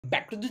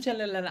back to the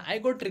channel, and I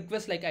got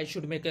request like I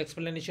should make an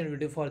explanation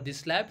video for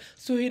this lab.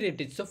 So here it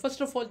is. So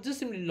first of all, just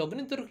simply log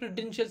into your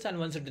credentials, and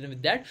once you're done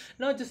with that,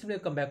 now just simply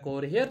come back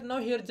over here. Now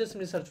here just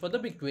simply search for the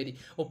BigQuery.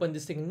 Open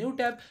this thing, new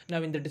tab.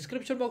 Now in the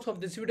description box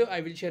of this video,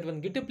 I will share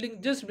one GitHub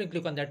link. Just simply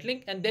click on that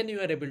link, and then you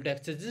are able to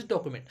access this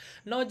document.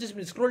 Now just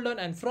simply scroll down,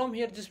 and from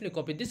here just simply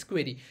copy this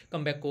query.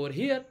 Come back over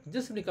here.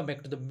 Just simply come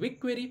back to the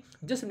BigQuery.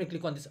 Just simply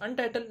click on this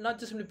untitled. Now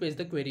just simply paste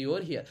the query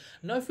over here.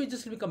 Now if you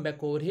just simply come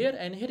back over here,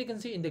 and here you can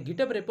see in the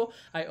GitHub repo,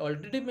 I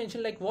already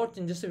mentioned like what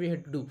changes we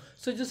had to do.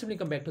 So just simply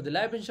come back to the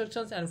lab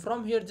instructions, and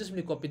from here just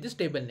simply copy this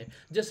table name.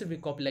 Just simply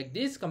copy like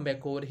this, come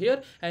back over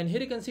here, and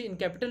here you can see in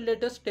capital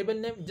letters table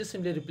name. Just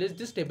simply replace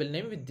this table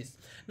name with this.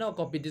 Now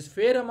copy this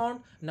fair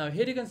amount. Now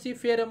here you can see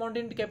fair amount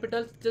in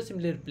capitals. Just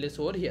simply replace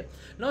over here.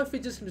 Now if you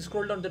just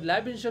scroll down the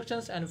lab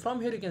instructions, and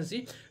from here you can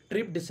see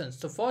trip distance.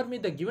 So for me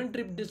the given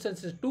trip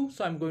distance is 2,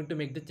 so I'm going to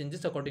make the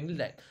changes accordingly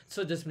that.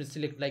 So just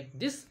select like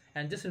this,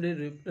 and just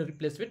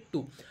replace with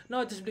 2.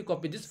 Now just simply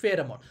copy this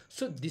fair amount.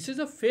 So this is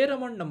a fair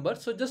amount number,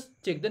 so just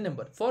check the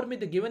number. For me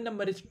the given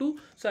number is 2,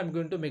 so I'm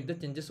going to make the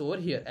changes over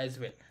here as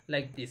well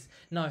like this.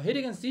 Now here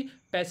you can see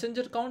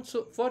passenger count.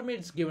 So for me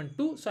it's given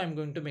 2, so I'm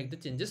going to make the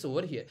changes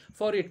over here.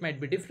 For it might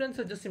be different,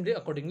 so just simply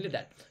accordingly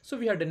that. So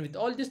we are done with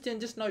all these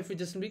changes. Now if you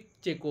just simply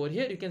check over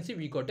here, you can see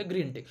we got a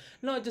green tick.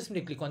 Now just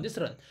simply click on this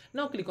run.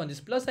 Now click on this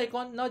plus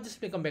icon. Now just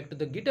simply come back to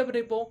the GitHub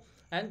repo,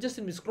 and just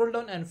simply scroll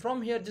down, and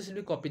from here just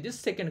simply copy this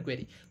second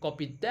query.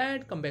 Copy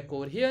that, come back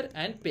over here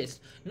and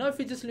paste. Now if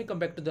you just simply come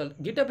back to the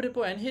GitHub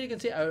repo, and here you can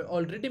see I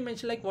already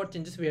mentioned like what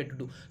changes we had to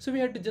do. So we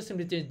had to just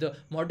simply change the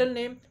model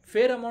name,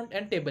 fair amount,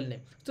 and table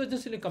name. So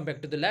just simply come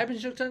back to the lab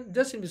instruction,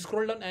 just simply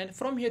scroll down, and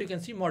from here you can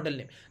see model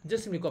name.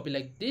 Just simply copy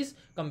like this,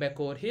 come back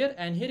over here,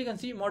 and here you can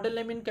see model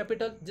name in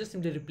capital. Just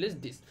simply replace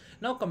this.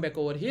 Now come back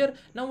over here.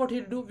 Now what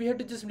you do, we had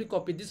to just simply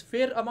copy this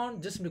fair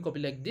amount. Just simply copy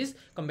like this,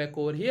 come back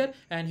over here,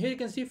 and here you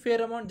can see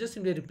fair amount. Just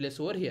simply replace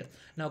over here.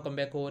 Now come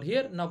back over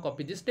here. Now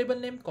copy this table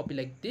name, copy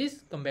like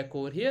this, come back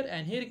over here,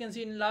 and here you can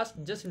see in last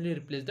just simply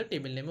replace the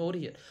table name over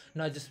here.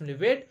 Now just simply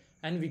wait,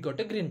 and we got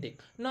a green tick.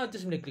 Now just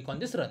simply click on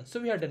this run.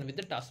 So we are done with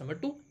the task number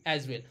 2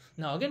 as well.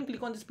 Now again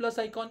click on this plus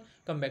icon,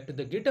 come back to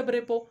the GitHub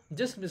repo,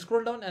 just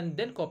scroll down, and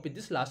then copy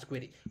this last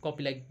query.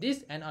 Copy like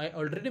this, and I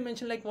already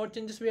mentioned like what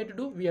changes we had to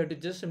do. We have to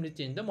just simply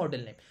change the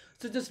model name.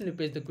 So just simply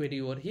paste the query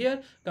over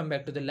here, come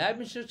back to the lab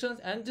instructions,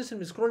 and just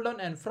simply scroll down,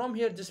 and from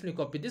here just simply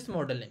copy this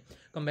model name.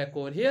 Come back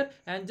over here,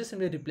 and just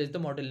simply replace the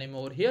model name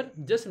over here.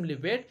 Just simply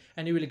wait,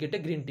 and you will get a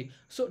green tick.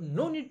 So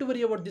no need to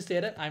worry about this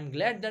error. I'm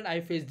glad that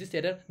I faced this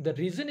error. The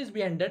reason is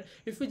behind that.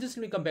 If we just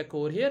simply come back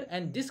over here,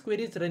 and this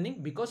query is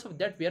running, because of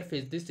that we are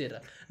faced this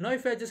error. Now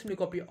if I just simply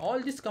copy all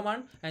this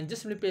command and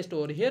just simply paste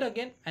over here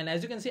again, and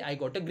as you can see I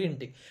got a green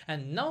tick.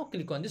 And now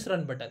click on this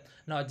run button.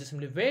 Now just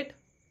simply wait,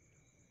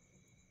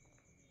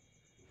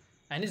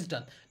 and it's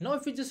done. Now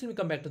if you just simply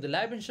come back to the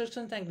lab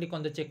instructions and click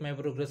on the check my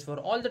progress for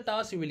all the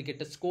tasks, you will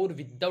get a score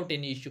without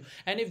any issue.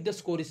 And if the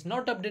score is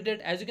not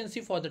updated, as you can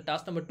see for the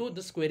task number 2,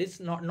 the score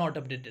is not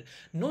updated.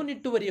 No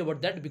need to worry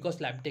about that,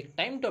 because lab take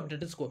time to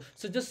update the score.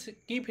 So just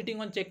keep hitting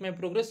on check my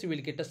progress, you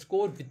will get a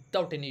score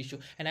without any issue.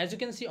 And as you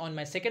can see on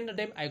my second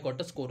attempt, I got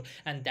a score.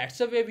 And that's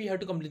the way we have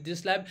to complete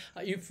this lab.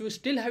 If you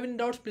still have any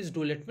doubts, please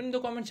do let me know in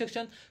the comment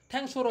section.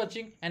 Thanks for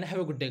watching, and have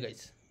a good day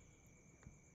guys.